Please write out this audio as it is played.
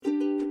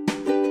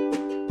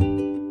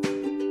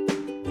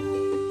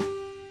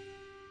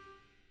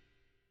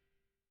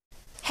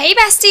Hey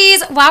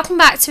besties, welcome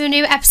back to a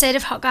new episode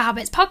of Hot Girl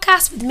Habits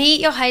podcast with me,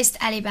 your host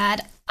Ellie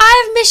Bird.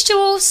 I've missed you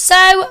all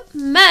so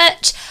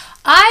much.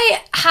 I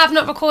have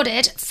not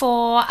recorded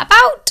for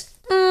about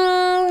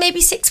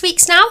maybe 6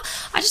 weeks now.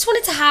 I just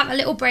wanted to have a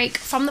little break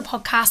from the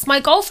podcast.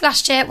 My goal for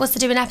last year was to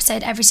do an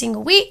episode every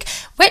single week,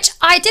 which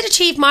I did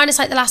achieve minus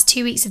like the last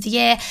 2 weeks of the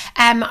year.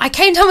 I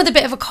came down with a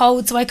bit of a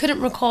cold, so I couldn't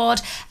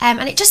record,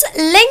 and it just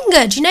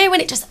lingered, you know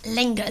when it just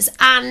lingers,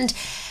 and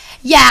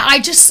yeah,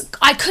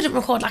 I couldn't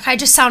record, like I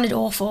just sounded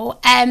awful.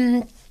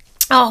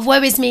 Oh,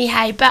 woe is me,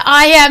 hey. But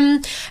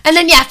and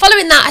then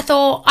following that, I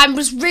thought I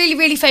was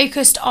really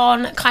focused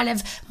on kind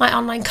of my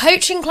online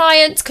coaching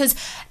clients, because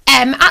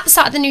at the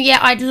start of the new year,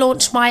 I'd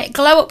launched my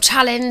Glow Up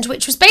Challenge,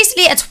 which was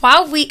basically a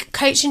 12-week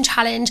coaching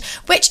challenge,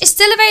 which is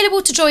still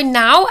available to join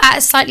now at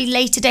a slightly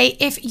later date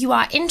if you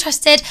are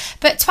interested.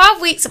 But 12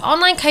 weeks of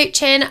online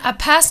coaching, a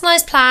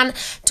personalised plan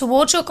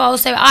towards your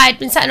goals. So I'd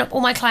been setting up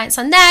all my clients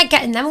on there,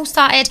 getting them all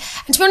started.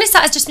 And to be honest,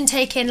 that has just been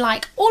taking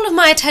like all of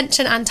my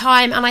attention and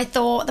time. And I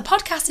thought the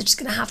podcast is just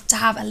going to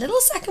have a little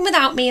second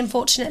without me,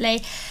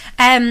 unfortunately.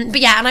 And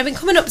I've been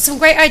coming up with some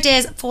great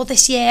ideas for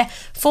this year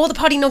for the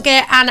Poddy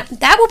Nugget, and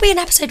there will be an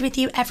episode with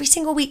you every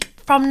single week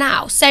from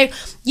now. So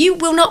you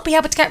will not be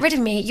able to get rid of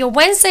me. Your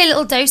Wednesday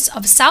little dose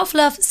of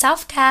self-love,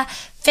 self-care,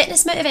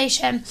 fitness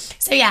motivation.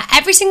 So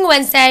every single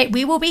Wednesday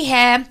we will be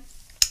here.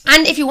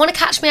 And if you want to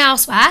catch me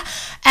elsewhere,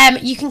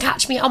 you can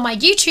catch me on my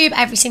YouTube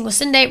every single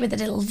Sunday with a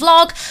little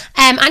vlog.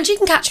 And you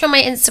can catch me on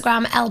my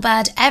Instagram,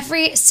 Elbird,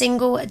 every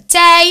single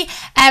day.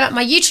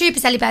 My YouTube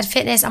is Ellibird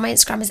Fitness and my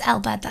Instagram is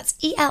Elbird. That's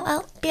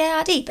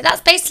ELLBIRD. But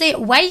that's basically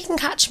where you can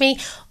catch me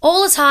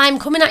all the time,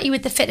 coming at you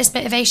with the fitness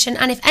motivation.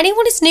 And if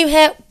anyone is new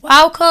here,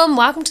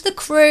 welcome to the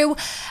crew.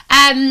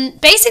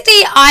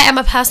 Basically, I am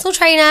a personal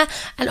trainer,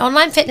 an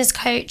online fitness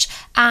coach,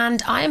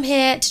 and I am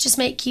here to just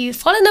make you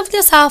fall in love with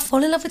yourself,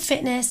 fall in love with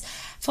fitness,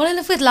 fall in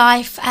love with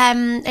life,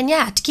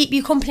 to keep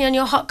you company on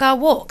your hot girl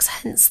walks,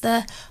 hence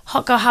the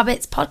Hot Girl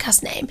Habits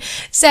podcast name.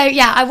 So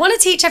I want to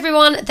teach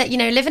everyone that,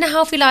 living a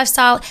healthy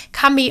lifestyle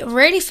can be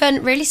really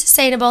fun, really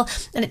sustainable,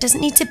 and it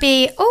doesn't need to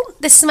be,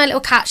 this is my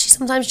little cat, she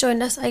sometimes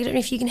joined us, I don't know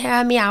if you can hear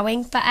her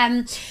meowing, but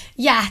I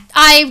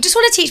just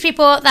want to teach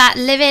people that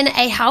living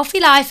a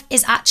healthy life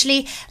is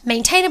actually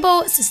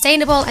maintainable,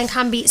 sustainable, and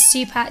can be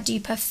super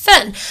duper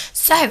fun.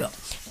 So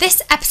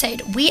this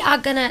episode, we are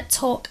going to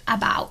talk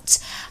about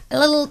a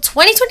little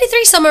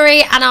 2023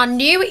 summary and our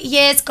New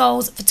Year's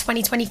goals for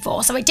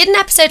 2024. So I did an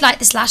episode like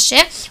this last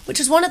year, which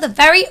was one of the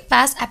very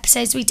first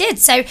episodes we did.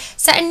 So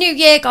setting New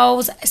Year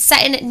goals,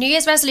 setting New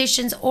Year's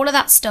resolutions, all of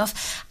that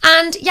stuff.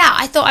 And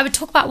I thought I would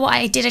talk about what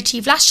I did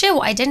achieve last year,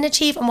 what I didn't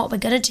achieve, and what we're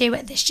going to do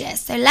this year.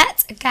 So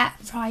let's get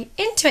right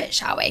into it,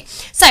 shall we?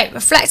 So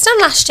reflecting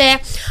on last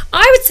year,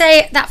 I would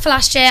say that for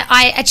last year,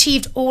 I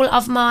achieved all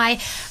of my,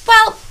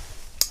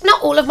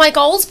 not all of my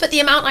goals, but the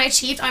amount I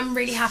achieved, I'm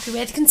really happy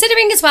with.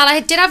 Considering as well, I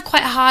did have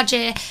quite a hard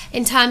year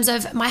in terms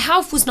of my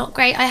health was not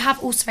great. I have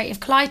ulcerative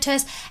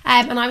colitis,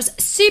 and I was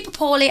super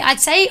poorly, I'd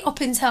say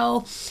up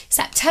until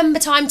September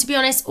time, to be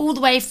honest, all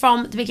the way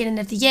from the beginning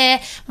of the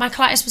year. My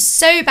colitis was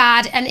so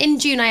bad, and in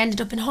June I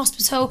ended up in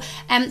hospital.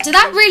 So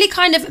that really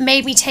kind of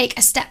made me take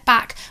a step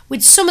back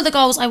with some of the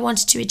goals I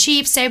wanted to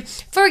achieve. So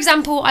for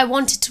example, I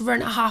wanted to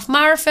run a half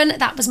marathon.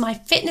 That was my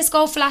fitness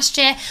goal for last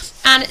year,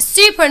 and it's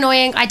super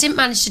annoying, I didn't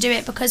manage to do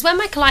it because when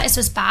my colitis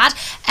was bad,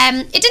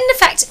 it didn't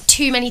affect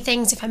too many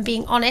things, if I'm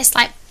being honest.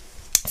 Like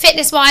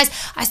fitness wise,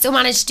 I still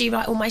managed to do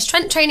like all my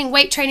strength training,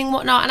 weight training,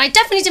 whatnot, and I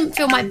definitely didn't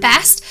feel my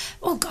best.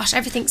 Oh gosh,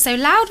 everything's so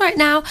loud right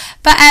now.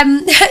 But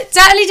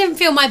definitely didn't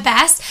feel my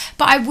best,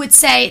 but I would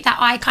say that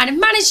I kind of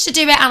managed to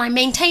do it and I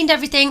maintained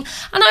everything,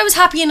 and I was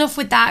happy enough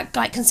with that,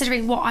 like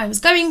considering what I was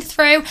going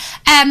through.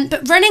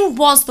 But running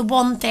was the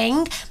one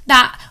thing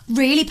that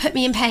really put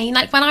me in pain.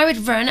 Like when I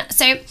would run,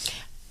 so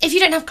if you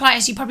don't have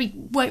colitis, you probably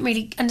won't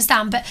really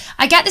understand, but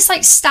I get this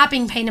like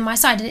stabbing pain in my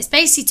side, and it's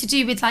basically to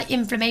do with like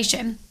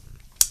inflammation.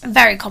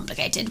 Very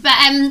complicated, but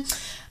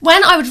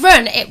when I would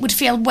run, it would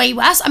feel way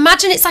worse.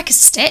 Imagine it's like a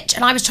stitch,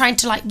 and I was trying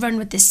to like run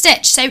with this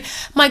stitch. So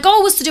my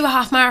goal was to do a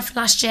half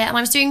marathon last year, and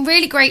I was doing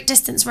really great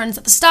distance runs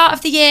at the start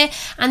of the year,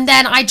 and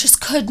then I just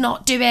could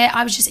not do it.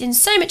 I was just in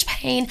so much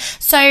pain,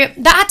 so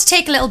that had to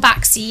take a little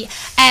backseat.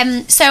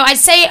 So I'd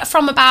say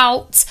from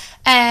about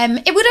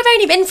it would have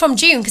only been from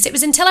June, because it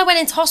was until I went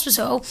into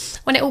hospital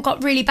when it all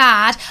got really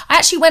bad. I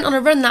actually went on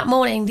a run that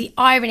morning, the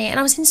irony, and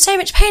I was in so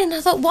much pain, and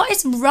I thought, what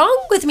is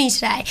wrong with me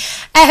today?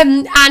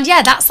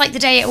 That's like the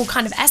day it all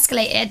kind of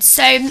escalated.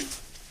 So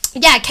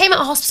I came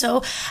out of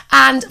hospital,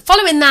 and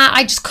following that,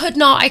 I just could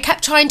not. I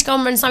kept trying to go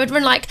on runs. I would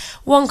run like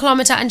 1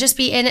 kilometre and just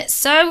be in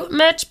so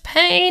much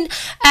pain.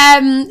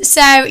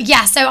 So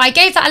I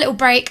gave that a little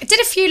break. I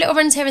did a few little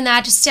runs here and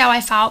there just to see how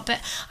I felt,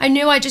 but I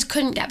knew I just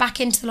couldn't get back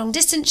into the long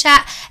distance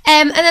yet.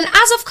 And then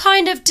as of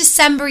kind of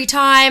December-y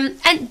time,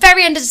 and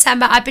very end of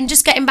December, I've been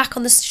just getting back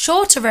on the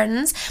shorter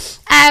runs.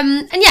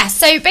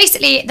 So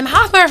basically, the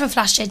half marathon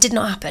for last year did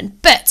not happen.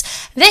 But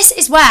this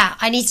is where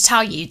I need to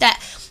tell you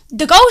that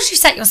the goals you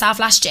set yourself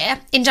last year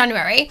in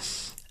January,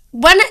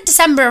 when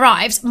December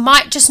arrives,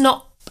 might just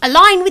not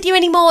align with you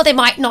anymore. They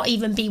might not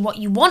even be what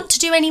you want to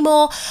do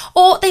anymore,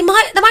 or there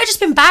might just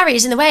been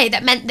barriers in the way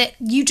that meant that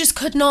you just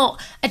could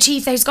not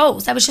achieve those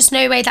goals. There was just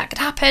no way that could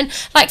happen.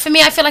 Like for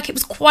me, I feel like it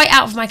was quite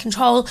out of my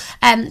control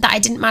that I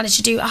didn't manage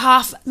to do a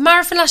half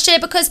marathon last year,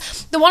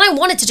 because the one I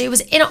wanted to do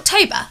was in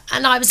October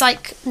and I was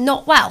like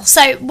not well.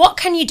 So what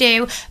can you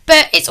do?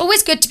 But it's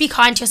always good to be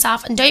kind to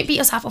yourself and don't beat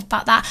yourself up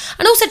about that,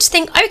 and also to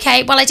think,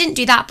 okay, well, I didn't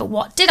do that, but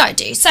what did I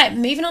do? So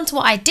moving on to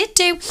what I did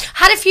do,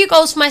 I had a few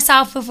goals for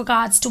myself with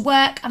regards to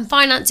work and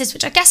finances,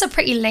 which I guess are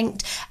pretty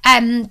linked.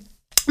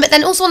 But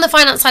then also on the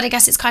finance side, I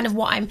guess it's kind of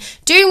what I'm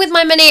doing with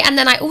my money. And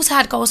then I also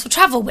had goals for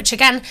travel, which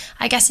again,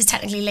 I guess is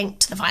technically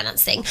linked to the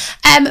finance thing.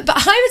 But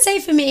I would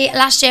say for me,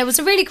 last year was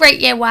a really great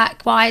year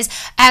work-wise.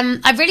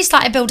 I really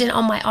started building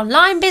on my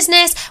online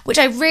business, which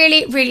I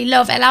really, really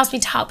love. It allows me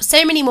to help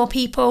so many more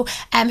people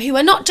who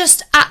are not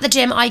just at the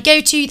gym I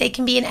go to. They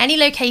can be in any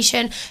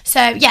location.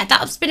 So yeah,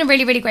 that's been a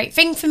really, really great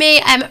thing for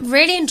me.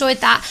 Really enjoyed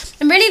that,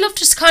 and really loved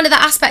just kind of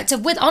the aspect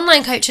of with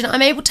online coaching,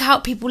 I'm able to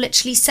help people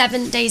literally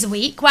 7 days a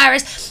week.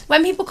 Whereas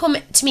when people come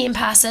to me in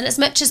person, as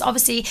much as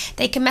obviously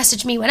they can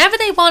message me whenever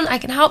they want, I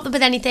can help them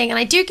with anything, and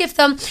I do give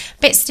them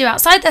bits to do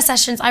outside their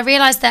sessions. I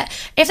realise that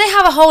if they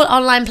have a whole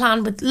online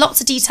plan with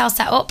lots of details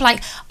set up,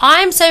 like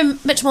I'm so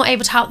much more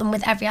able to help them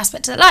with every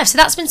aspect of their life. So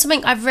that's been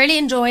something I've really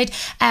enjoyed.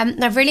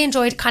 I've really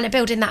enjoyed kind of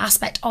building that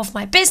aspect of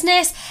my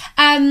business.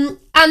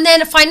 And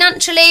then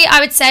financially, I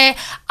would say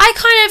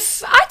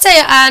I'd say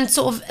I earned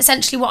sort of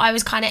essentially what I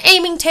was kind of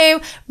aiming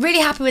to. Really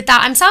happy with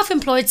that. I'm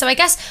self-employed, so I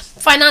guess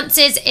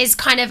finances is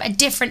kind of a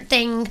different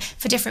thing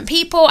for different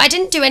people. I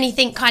didn't do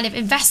anything kind of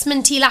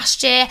investmenty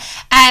last year,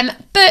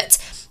 but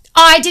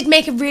I did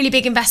make a really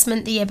big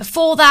investment the year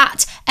before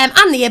that,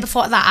 and the year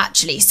before that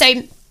actually.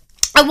 So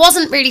I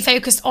wasn't really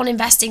focused on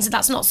investing, so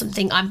that's not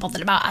something I'm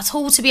bothered about at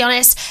all, to be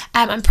honest.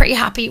 I'm pretty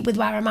happy with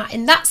where I'm at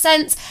in that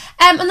sense.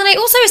 And then I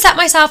also set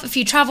myself a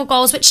few travel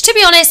goals, which, to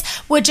be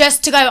honest, were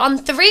just to go on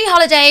 3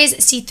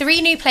 holidays, see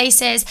 3 new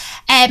places,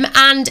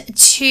 and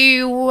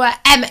to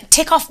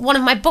tick off one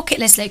of my bucket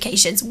list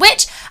locations,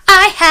 which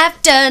I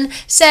have done.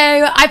 So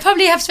I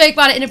probably have spoke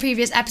about it in a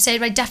previous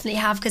episode, but I definitely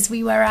have, because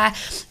we were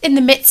in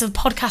the midst of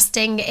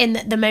podcasting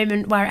in the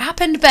moment where it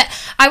happened. But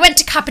I went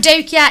to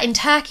Cappadocia in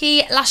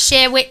Turkey last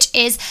year, which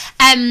is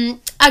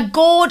a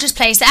gorgeous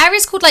place. The area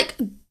is called like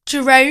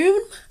Jerome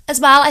as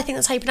well, I think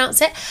that's how you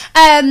pronounce it.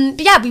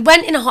 But yeah, we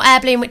went in a hot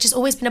air balloon, which has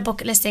always been a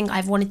bucket list thing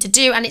I've wanted to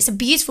do, and it's a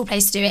beautiful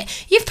place to do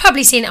it. You've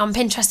probably seen it on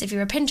Pinterest if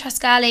you're a Pinterest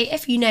girly.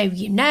 If you know,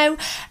 you know.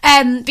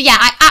 But yeah,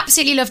 I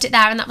absolutely loved it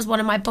there, and that was one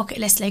of my bucket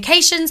list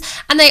locations.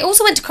 And they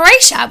also went to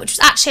Croatia, which was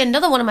actually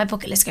another one of my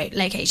bucket list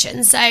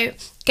locations. So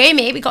go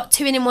me, we got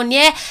 2 in 1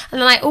 year. And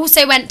then I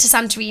also went to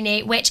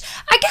Santorini, which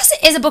I guess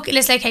it is a bucket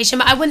list location,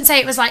 but I wouldn't say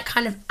it was like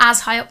kind of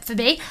as high up for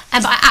me.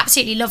 But I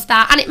absolutely loved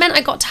that, and it meant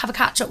I got to have a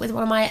catch up with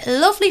one of my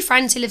lovely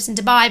friends who lives in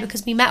Dubai,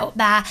 because we met up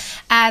there.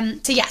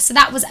 So yeah, so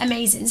that was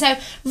amazing. So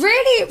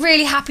really,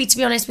 really happy, to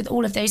be honest, with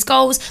all of those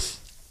goals.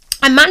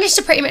 I managed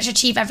to pretty much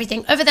achieve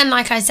everything other than,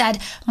 like I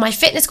said, my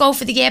fitness goal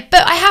for the year.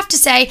 But I have to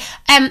say,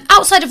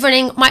 outside of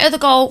running, my other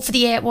goal for the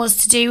year was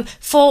to do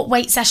 4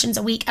 weight sessions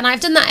a week. And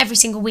I've done that every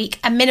single week,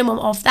 a minimum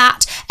of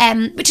that,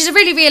 which is a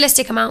really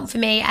realistic amount for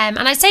me. And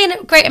I'd say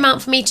a great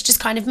amount for me to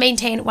just kind of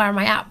maintain where I'm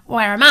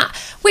at,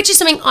 which is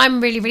something I'm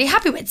really, really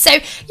happy with. So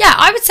yeah,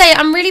 I would say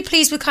I'm really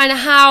pleased with kind of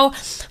how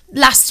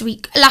last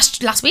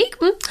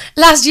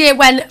year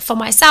went for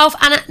myself.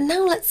 And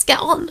now let's get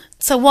on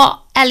to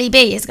what Ellie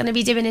B is going to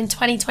be doing in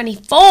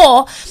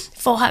 2024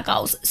 for her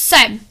goals. So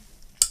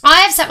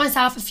I have set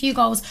myself a few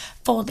goals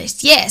for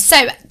this year.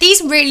 So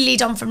these really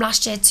lead on from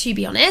last year, to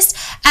be honest.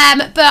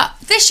 But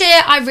this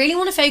year I really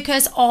want to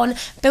focus on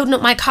building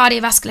up my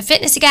cardiovascular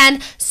fitness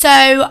again. So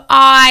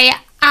I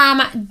am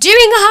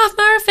doing a half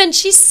marathon.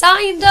 She's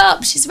signed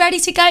up. She's ready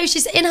to go.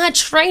 She's in her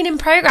training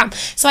program.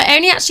 So I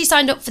only actually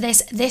signed up for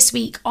this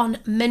week on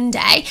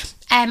Monday.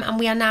 And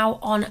we are now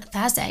on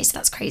Thursday, so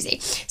that's crazy.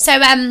 So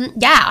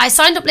yeah, I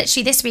signed up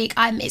literally this week.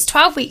 It's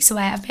 12 weeks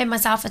away. I've made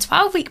myself a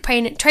 12-week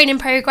training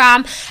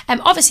program.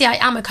 Obviously I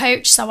am a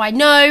coach, so I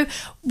know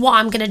what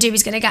I'm going to do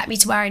is going to get me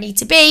to where I need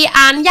to be.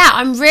 And yeah,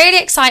 I'm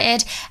really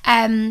excited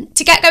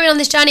to get going on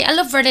this journey. I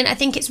love running. I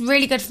think it's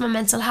really good for my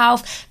mental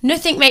health.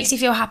 Nothing makes me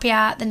feel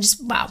happier than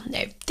just, well,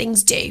 no,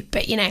 things do,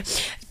 but you know,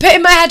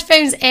 putting my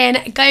headphones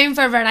in, going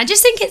for a run. I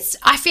just think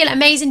I feel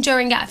amazing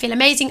during it. I feel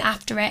amazing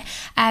after it.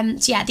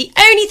 So yeah, the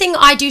only thing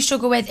I do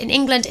struggle with in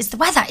England is the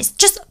weather. It's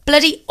just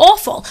bloody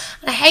awful.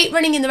 And I hate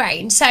running in the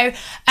rain. So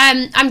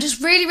I'm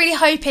just really, really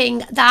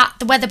hoping that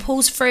the weather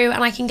pulls through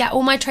and I can get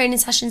all my training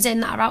sessions in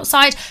that are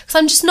outside, because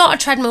I'm just not a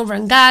treadmill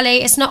run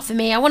girly. It's not for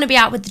me. I want to be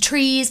out with the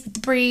trees, with the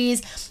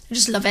breeze. I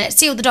just love it.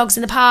 See all the dogs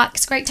in the park.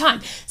 It's a great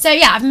time. So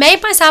yeah, I've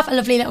made myself a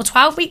lovely little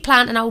 12-week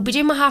plan, and I will be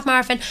doing my half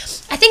marathon.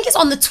 I think it's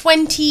on the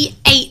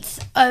 28th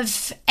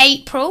of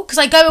April, because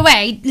I go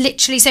away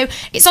literally. So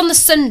it's on the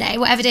Sunday,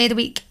 whatever day of the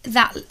week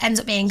that ends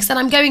up being, because then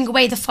I'm going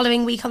away the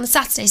following week on the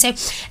Saturday. So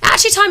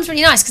actually time's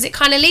really nice, because it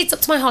kind of leads up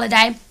to my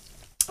holiday.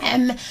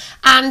 And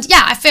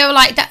yeah, I feel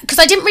like that, because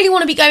I didn't really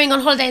want to be going on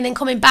holiday and then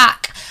coming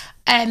back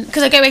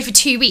because I go away for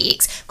 2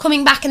 weeks,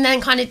 coming back and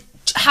then kind of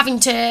having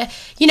to,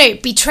 you know,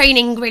 be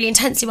training really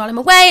intensely while I'm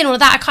away and all of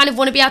that. I kind of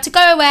want to be able to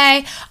go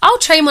away. I'll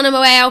train when I'm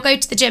away. I'll go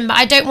to the gym, but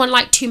I don't want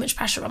like too much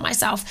pressure on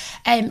myself,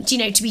 you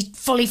know, to be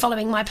fully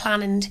following my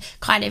plan and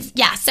kind of,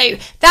 yeah. So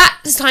that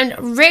is timed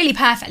really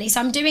perfectly.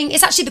 So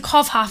it's actually the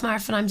Cov half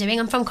marathon I'm doing.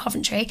 I'm from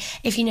Coventry.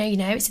 If you know, you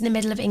know, it's in the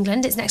middle of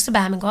England. It's next to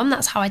Birmingham.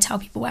 That's how I tell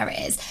people where it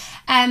is.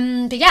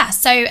 But yeah,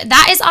 so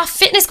that is our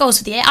fitness goals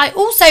for the year. I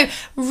also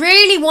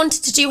really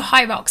wanted to do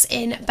High Rocks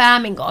in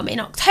Birmingham in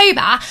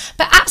October,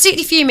 but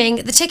absolutely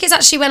fuming. The tickets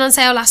actually went on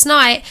sale last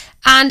night,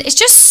 and it's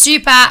just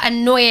super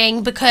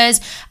annoying because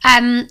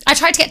I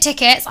tried to get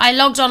tickets. I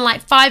logged on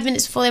like 5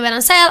 minutes before they went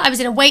on sale. I was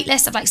in a wait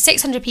list of like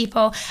 600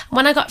 people, and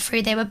when I got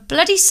through, they were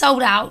bloody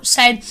sold out.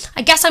 So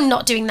I guess I'm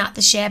not doing that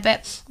this year,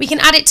 but we can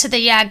add it to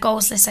the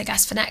goals list, I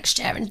guess, for next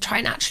year and try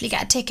and actually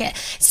get a ticket.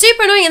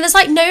 Super annoying, and there's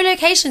like no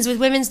locations with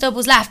women's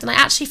doubles left, and I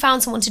actually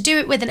found someone to do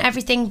it with and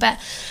everything, but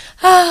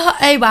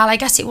oh well, I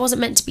guess it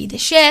wasn't meant to be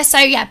this year. So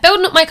yeah,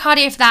 building up my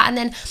cardio for that, and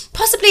then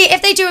possibly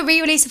if they do a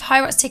re-release of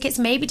High Rocks tickets,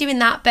 maybe doing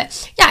that.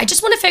 But yeah, I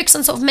just want to focus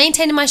on sort of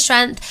maintaining my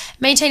strength,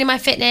 maintaining my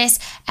fitness,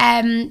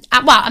 and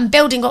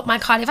building up my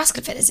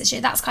cardiovascular fitness this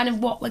year. That's kind of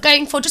what we're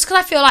going for, just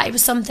because I feel like it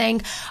was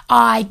something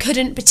I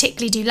couldn't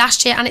particularly do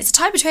last year, and it's a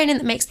type of training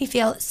that makes me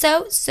feel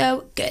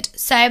so good.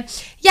 So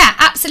yeah,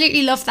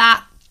 absolutely love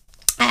that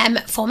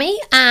for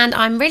me, and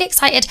I'm really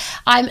excited.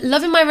 I'm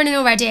loving my running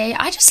already.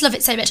 I just love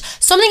it so much.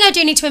 Something I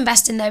do need to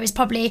invest in though is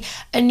probably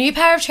a new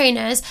pair of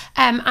trainers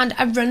and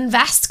a run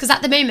vest, because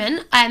at the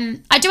moment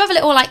I do have a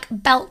little like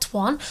belt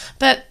one,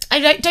 but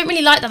I don't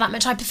really like that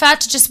much. I prefer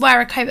to just wear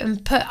a coat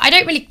and I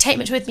don't really take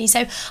much with me,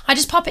 so I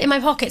just pop it in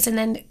my pockets and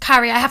then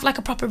carry. I have like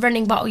a proper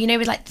running bottle, you know,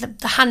 with like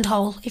the hand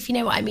hole, if you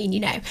know what I mean, you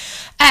know.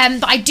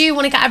 But I do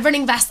want to get a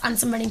running vest and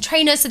some running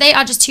trainers, so they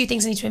are just two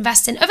things I need to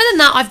invest in. Other than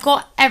that, I've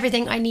got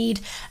everything I need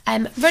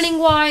running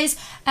wise,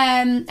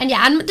 and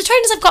yeah, and the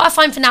trainers I've got are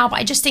fine for now, but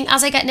I just think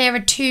as I get nearer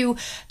to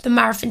the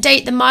marathon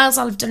date, the miles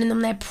I'll have done in them,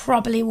 they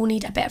probably will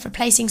need a bit of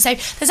replacing. So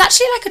there's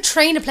actually like a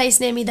trainer place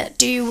near me that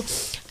do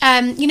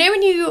you know,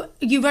 when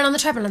you run on the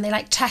treadmill and they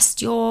like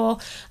test your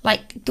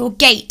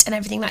gait and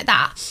everything like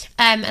that,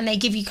 and they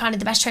give you kind of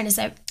the best trainers.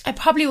 So I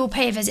probably will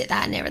pay a visit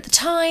there near at the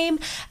time.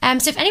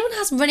 So if anyone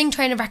has running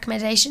trainer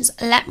recommendations,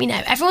 let me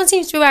know. Everyone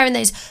seems to be wearing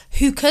those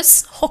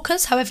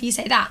hookers, however you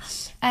say that.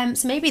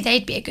 So maybe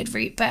they'd be a good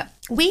route, but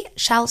we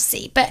shall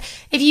see. But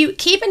if you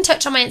keep in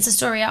touch on my Insta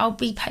story, I'll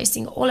be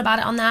posting all about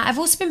it on there. I've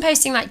also been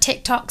posting like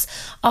TikToks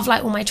of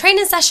like all my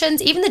training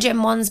sessions, even the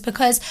gym ones,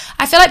 because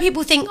I feel like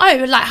people think,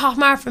 oh, like half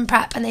marathon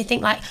prep, and they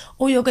think like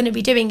all you're going to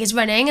be doing is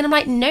running, and I'm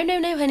like, no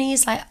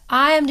honeys, like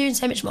I am doing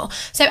so much more.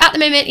 So at the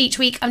moment, each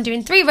week I'm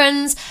doing 3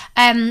 runs,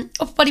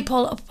 upper body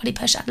pull, upper body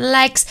push, and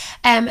legs,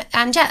 and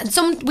yeah, and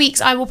some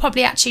weeks I will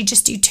probably actually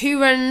just do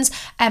 2 runs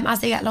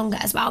as they get longer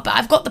as well. But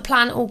I've got the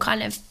plan all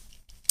kind of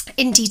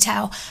in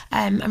detail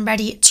and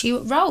ready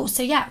to roll.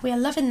 So yeah, we are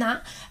loving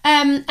that.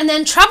 And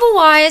then travel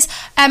wise,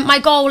 my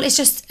goal is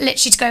just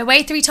literally to go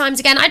away 3 times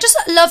again. I just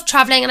love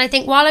traveling, and I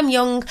think while I'm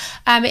young,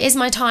 it is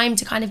my time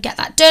to kind of get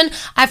that done.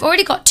 I've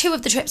already got 2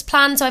 of the trips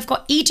planned. So I've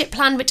got Egypt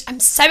planned, which I'm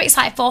so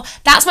excited for.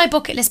 That's my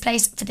bucket list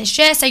place for this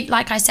year. So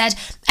like I said,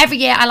 every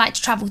year I like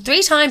to travel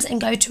 3 times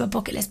and go to a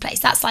bucket list place.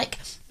 That's like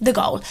the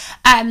goal.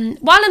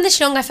 While I'm this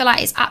young, I feel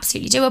like it's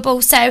absolutely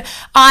doable. So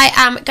I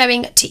am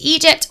going to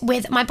Egypt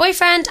with my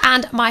boyfriend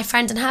and my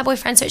friend and her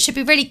boyfriend. So it should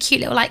be really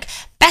cute little like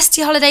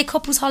bestie holiday,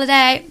 couples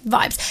holiday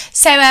vibes.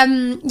 So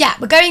yeah,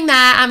 we're going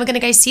there and we're going to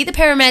go see the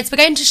pyramids. We're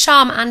going to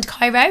Sharm and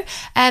Cairo.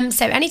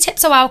 So any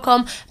tips are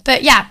welcome.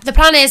 But yeah, the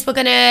plan is we're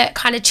going to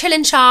kind of chill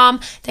in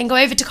Sharm, then go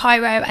over to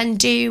Cairo and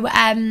do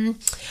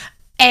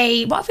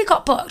what have we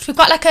got booked? We've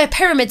got like a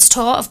pyramids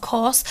tour, of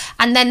course,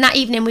 and then that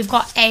evening we've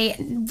got a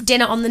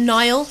dinner on the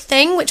Nile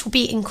thing, which will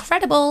be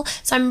incredible.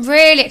 So I'm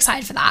really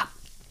excited for that.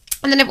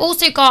 And then I've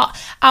also got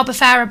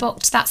Albufeira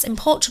booked, that's in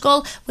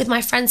Portugal, with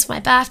my friends for my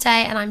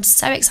birthday, and I'm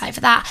so excited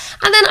for that.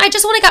 And then I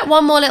just want to get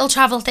one more little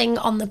travel thing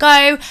on the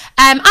go.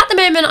 At the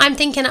moment, I'm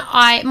thinking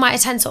I might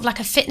attend sort of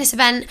like a fitness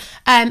event,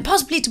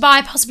 possibly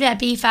Dubai, possibly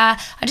Ibiza.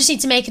 I just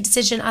need to make a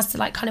decision as to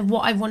like kind of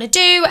what I want to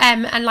do,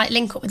 and like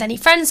link up with any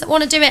friends that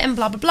want to do it and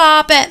blah, blah,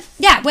 blah. But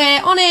yeah,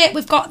 we're on it,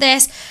 we've got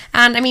this.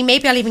 And I mean,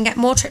 maybe I'll even get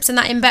more trips than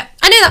that in, but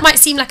I know that might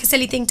seem like a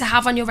silly thing to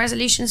have on your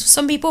resolutions for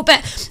some people,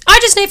 but I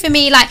just know for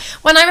me, like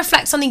when I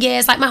reflect on the year,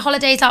 like my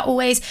holidays are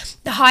always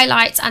the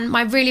highlights and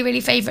my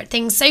really favourite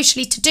things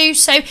socially to do.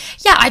 So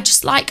yeah, I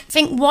just like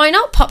think, why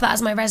not pop that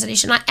as my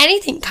resolution? Like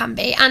anything can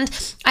be. And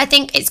I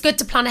think it's good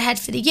to plan ahead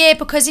for the year,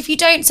 because if you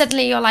don't,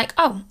 suddenly you're like,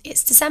 oh,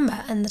 it's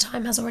December and the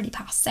time has already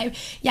passed. So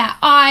yeah,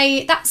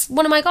 that's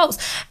one of my goals.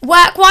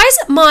 Work wise,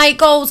 my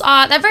goals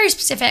they're very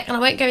specific, and I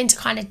won't go into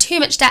kind of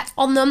too much depth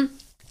on them.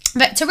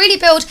 But to really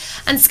build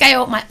and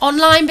scale my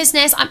online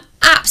business, I'm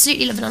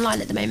absolutely loving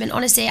online at the moment.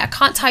 Honestly, I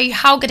can't tell you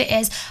how good it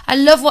is. I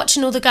love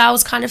watching all the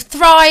girls kind of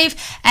thrive,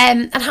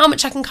 and how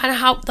much I can kind of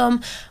help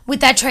them with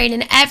their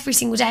training every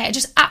single day. I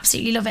just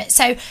absolutely love it.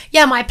 So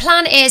yeah, my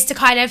plan is to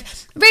kind of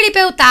really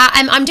build that.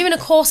 I'm doing a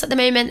course at the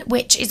moment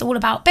which is all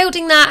about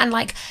building that and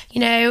like,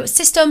 you know,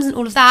 systems and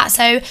all of that.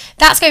 So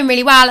that's going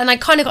really well, and I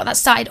kind of got that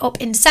started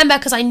up in December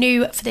because I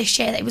knew for this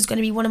year that it was going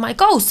to be one of my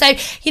goals. So,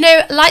 you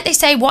know, like they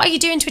say, what are you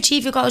doing to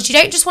achieve your goals? You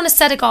don't just want to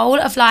set a goal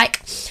of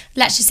like,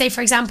 let's just say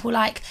for example,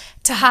 like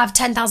to have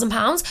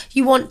 £10,000.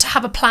 You want to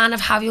have a plan of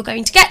how you're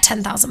going to get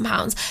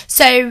 £10,000.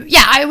 So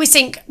yeah, I always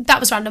think that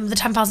was random. The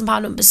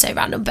 £10,000 number is so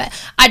random, but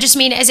I just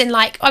mean it as in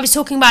like, I was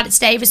talking about it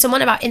today with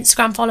someone about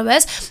Instagram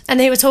followers, and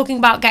they were talking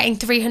about getting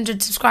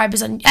 300,000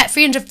 subscribers on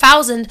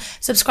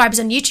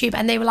YouTube,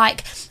 and they were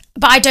like,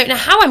 but I don't know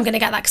how I'm going to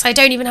get that because I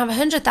don't even have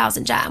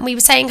 100,000 yet. And we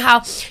were saying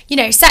how, you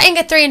know, setting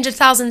a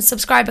 300,000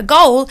 subscriber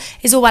goal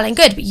is all well and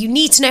good, but you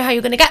need to know how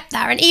you're going to get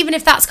there. And even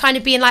if that's kind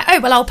of being like, oh,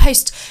 well, I'll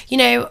post, you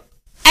know,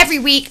 every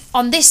week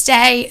on this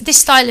day,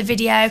 this style of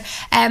video.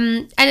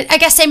 And I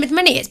guess same with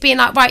money. It's being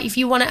like, right, if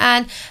you want to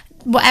earn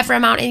whatever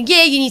amount in a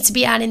year, you need to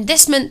be earning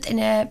this amount in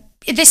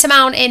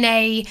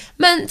a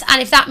month.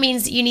 And if that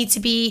means that you need to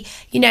be,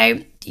 you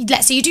know,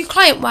 let's say you do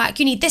client work,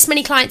 you need this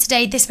many clients a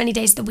day, this many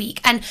days of the week.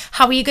 And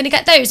how are you going to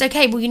get those?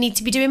 Okay, well, you need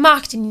to be doing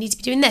marketing, you need to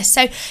be doing this.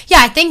 So yeah,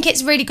 I think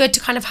it's really good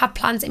to kind of have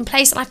plans in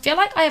place. And I feel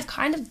like I have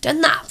kind of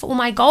done that for all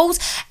my goals.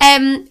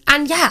 And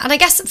yeah, and I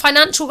guess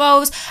financial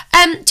goals,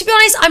 to be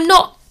honest, I'm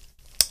not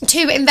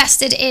too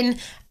invested in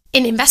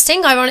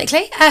investing,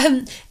 ironically.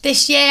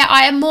 This year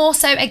I am more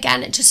so,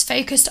 again, just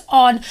focused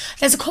on,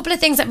 there's a couple of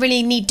things that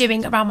really need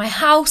doing around my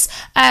house.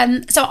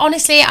 So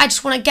honestly, I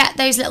just want to get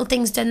those little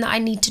things done that I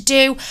need to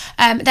do.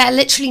 They're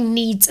literally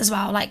needs as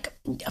well. Like,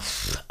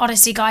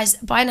 honestly, guys,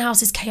 buying a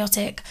house is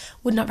chaotic.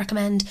 Would not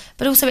recommend.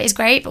 But also it is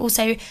great, but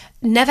also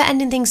never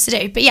ending things to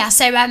do. But yeah,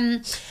 so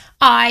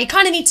I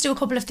kind of need to do a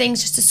couple of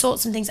things just to sort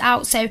some things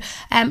out. So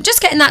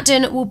just getting that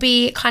done will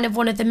be kind of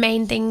one of the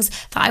main things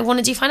that I want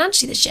to do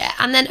financially this year.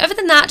 And then other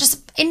than that, just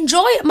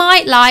enjoy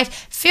my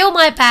life, feel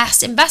my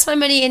best, invest my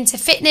money into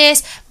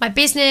fitness, my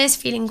business,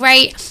 feeling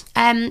great.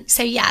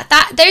 So yeah,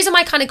 those are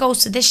my kind of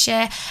goals for this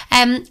year.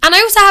 And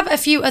I also have a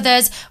few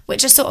others,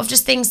 which are sort of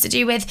just things to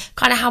do with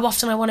kind of how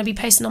often I want to be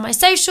posting on my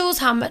socials,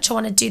 how much I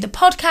want to do the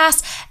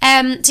podcast.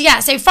 So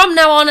yeah, so from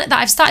now on that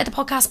I've started the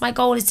podcast, my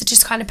goal is to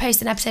just kind of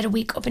post an episode a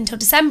week up until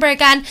December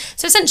again.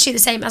 So essentially the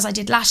same as I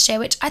did last year,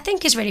 which I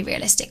think is really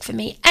realistic for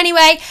me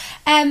anyway.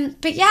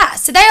 But yeah,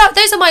 so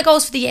those are my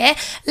goals for the year.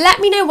 Let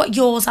me know what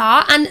yours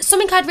are. And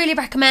something I'd really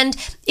recommend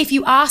if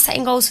you are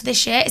setting goals for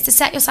this year is to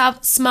set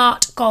yourself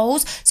SMART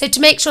goals. So to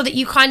make sure that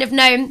you kind of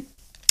know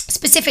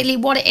specifically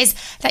what it is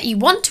that you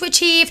want to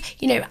achieve,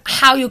 you know,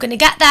 how you're going to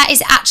get there.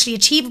 Is it actually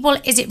achievable?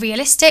 Is it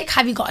realistic?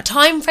 Have you got a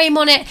time frame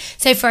on it?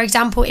 So for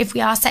example, if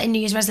we are setting New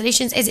Year's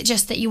resolutions, is it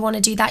just that you want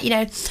to do that, you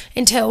know,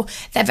 until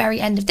the very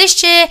end of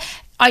this year?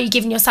 Are you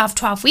giving yourself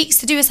 12 weeks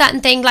to do a certain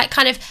thing? Like,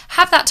 kind of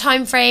have that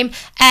time frame.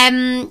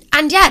 And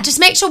yeah, just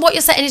make sure what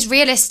you're setting is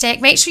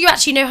realistic. Make sure you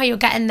actually know how you're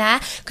getting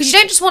there, because you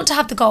don't just want to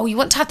have the goal, you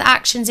want to have the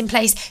actions in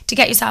place to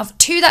get yourself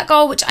to that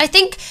goal, which I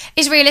think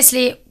is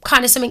realistically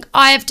kind of something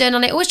I have done.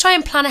 And I always try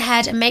and plan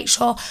ahead and make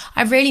sure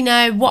I really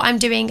know what I'm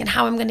doing and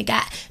how I'm going to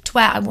get to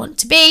where I want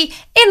to be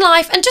in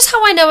life, and just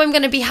how I know I'm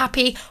going to be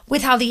happy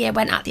with how the year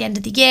went at the end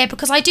of the year.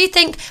 Because I do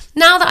think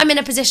now that I'm in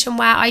a position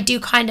where I do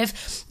kind of,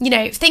 you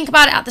know, think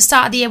about it at the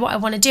start of the year, what I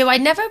want to do, I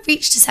never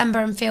reach December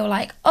and feel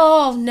like,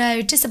 oh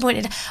no,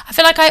 disappointed. I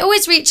feel like I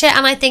always reach it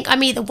and I think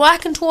I'm either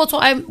working towards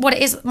what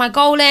it is my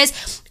goal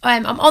is,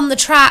 I'm on the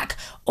track,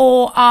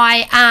 or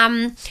I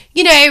am,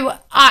 you know,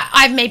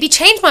 I've maybe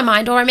changed my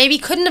mind, or I maybe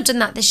couldn't have done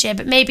that this year,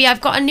 but maybe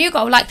I've got a new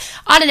goal. Like,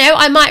 I don't know,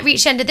 I might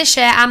reach the end of this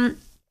year and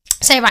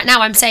say right now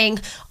I'm saying,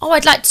 oh,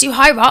 I'd like to do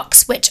high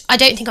rocks, which I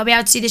don't think I'll be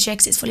able to do this year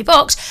because it's fully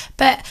booked,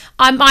 but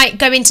I might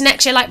go into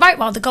next year like, right,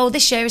 well, the goal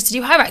this year is to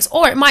do high rocks,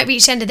 or it might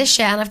reach the end of this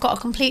year and I've got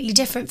a completely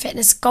different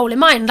fitness goal in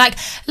mind. Like,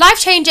 life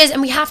changes and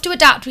we have to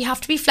adapt, we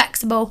have to be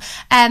flexible,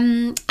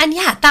 and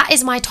yeah, that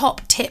is my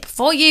top tip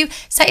for you.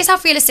 Set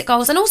yourself realistic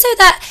goals, and also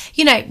that,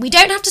 you know, we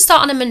don't have to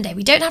start on a Monday,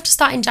 we don't have to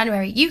start in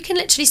January. You can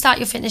literally start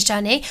your fitness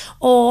journey,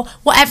 or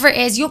whatever it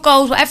is, your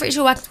goals, whatever it is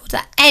you're working towards,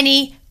 at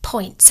any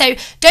point. So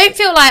don't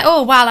feel like,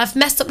 oh wow, I've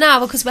messed up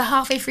now because we're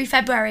halfway through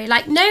February.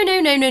 Like, no,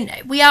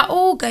 we are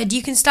all good.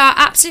 You can start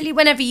absolutely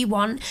whenever you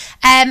want.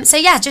 So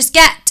yeah, just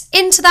get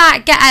into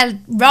that, get a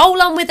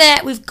roll on with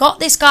it. We've got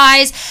this,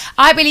 guys.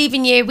 I believe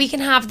in you. We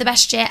can have the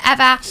best year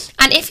ever.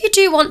 And if you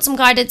do want some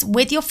guidance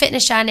with your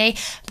fitness journey,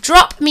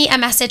 drop me a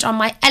message on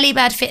my Ellie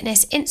Bird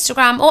Fitness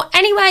Instagram, or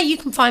anywhere you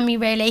can find me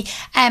really,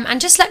 and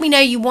just let me know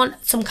you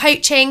want some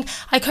coaching.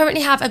 I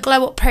currently have a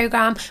Glow Up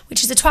program,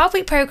 which is a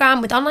 12-week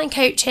program with online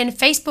coaching,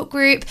 Facebook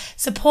group,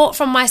 support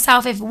from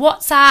myself over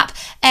WhatsApp,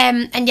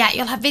 and yeah,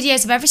 you'll have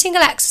videos of every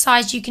single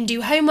exercise. You can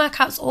do home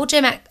workouts or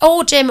gym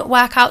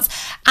workouts,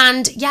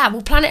 and yeah,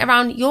 we'll plan it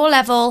around your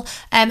level,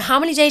 how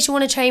many days you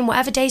want to train,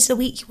 whatever days of the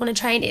week you want to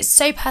train. It's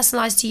so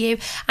personalized to you,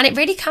 and it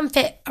really can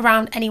fit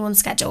around anyone's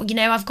schedule. You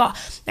know, I've got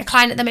a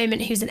client at the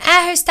moment who's an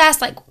air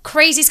hostess, like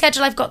crazy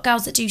schedule. I've got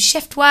girls that do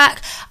shift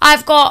work.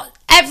 I've got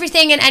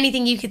everything and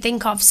anything you could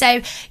think of.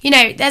 So, you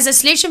know, there's a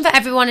solution for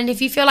everyone. And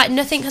if you feel like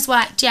nothing has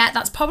worked yet,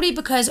 that's probably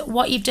because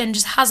what you've done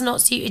just has not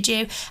suited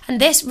you.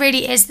 And this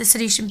really is the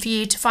solution for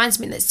you to find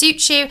something that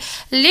suits you,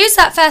 lose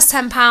that first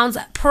 10 pounds,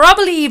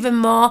 probably even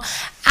more,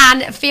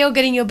 and feel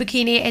good in your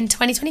bikini in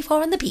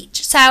 2024 on the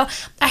beach. So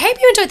I hope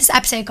you enjoyed this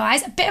episode,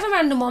 guys. A bit of a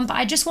random one, but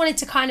I just wanted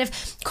to kind of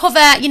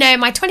cover, you know,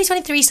 my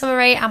 2023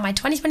 summary and my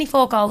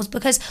 2024 goals,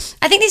 because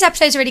I think these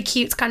episodes are really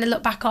cute to kind of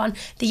look back on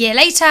the year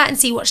later and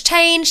see what's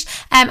changed,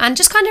 and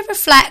just kind of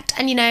reflect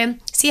and, you know,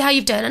 see how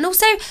you've done. And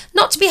also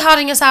not to be hard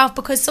on yourself,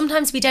 because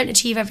sometimes we don't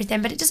achieve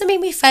everything, but it doesn't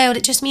mean we failed.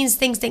 It just means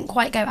things didn't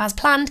quite go as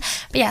planned.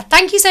 But yeah,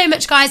 thank you so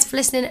much, guys, for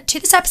listening to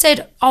this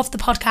episode of the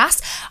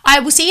podcast. I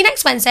will see you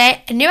next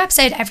Wednesday, a new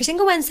episode every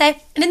single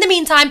Wednesday. And in the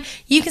meantime,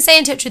 you can stay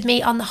in touch with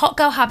me on the Hot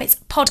Girl Habits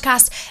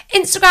podcast,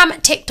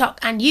 Instagram, TikTok,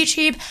 and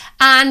YouTube.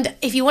 And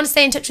if you want to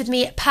stay in touch with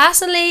me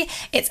personally,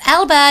 it's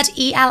Elbird,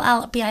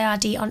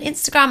 ELLBIRD on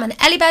Instagram, and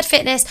Ellybird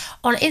Fitness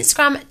on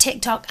Instagram,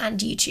 TikTok, and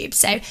YouTube.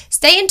 So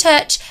stay in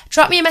touch.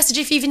 Drop me a message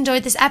if you've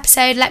enjoyed this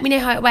episode. Let me know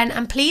how it went,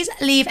 and please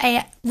leave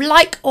a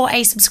like or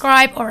a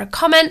subscribe or a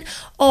comment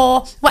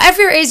or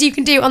whatever it is you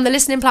can do on the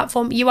listening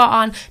platform you are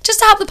on, just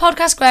to help the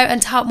podcast grow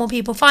and to help more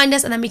people find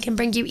us, and then we can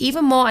bring you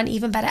even more and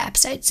even better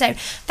episodes. So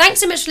thanks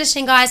so much for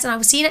listening, guys, and I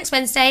will see you next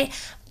Wednesday.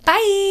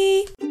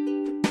 Bye.